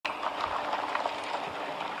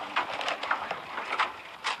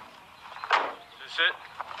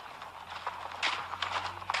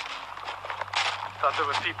Thought there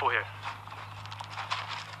was people here.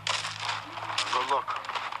 Go look.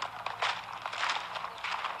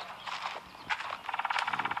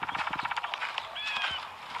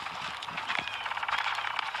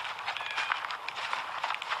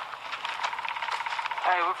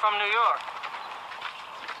 Hey, we're from New York.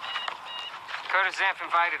 Curtis Zamp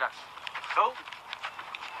invited us. Who?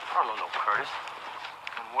 I don't know Curtis.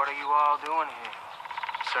 And what are you all doing here?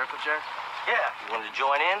 Circle jerk? Yeah, you wanted to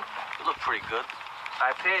join in? You look pretty good.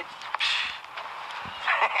 I pitch.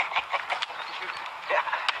 Yeah,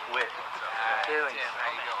 wit. Feelings. How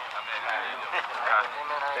you doing?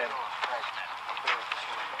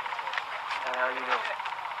 How you doing?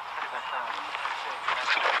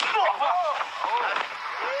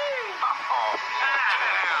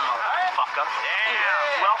 Fucker.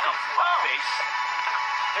 Damn. Welcome, fuckface.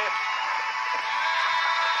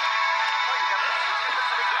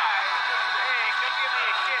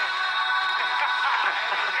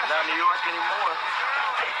 Not New York anymore.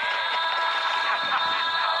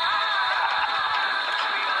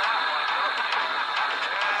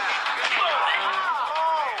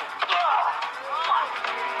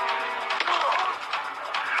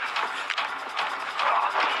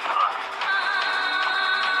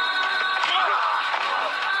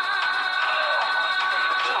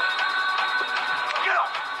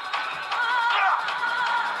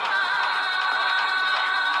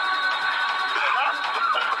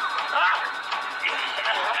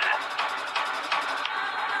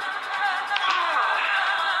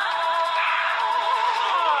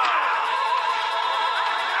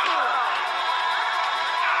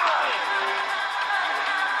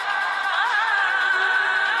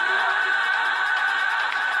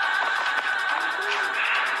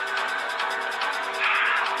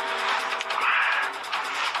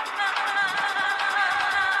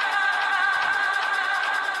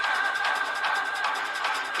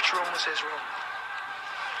 His room.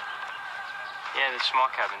 Yeah, the small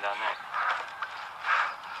cabin down there.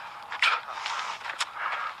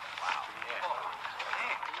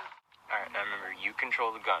 Alright, now remember, you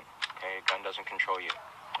control the gun. Okay, the gun doesn't control you.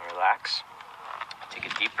 Relax. Take a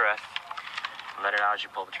deep breath. And let it out as you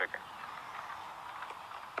pull the trigger.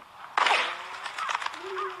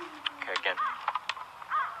 Okay, again.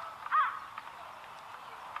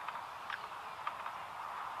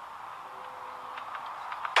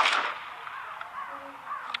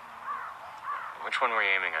 Which one were you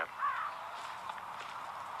aiming at?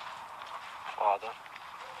 Father.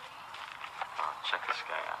 Oh, check this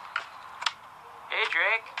guy out. Hey,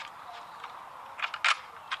 Drake.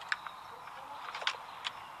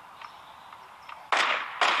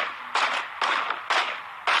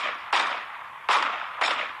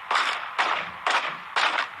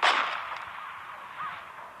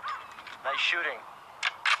 Nice shooting.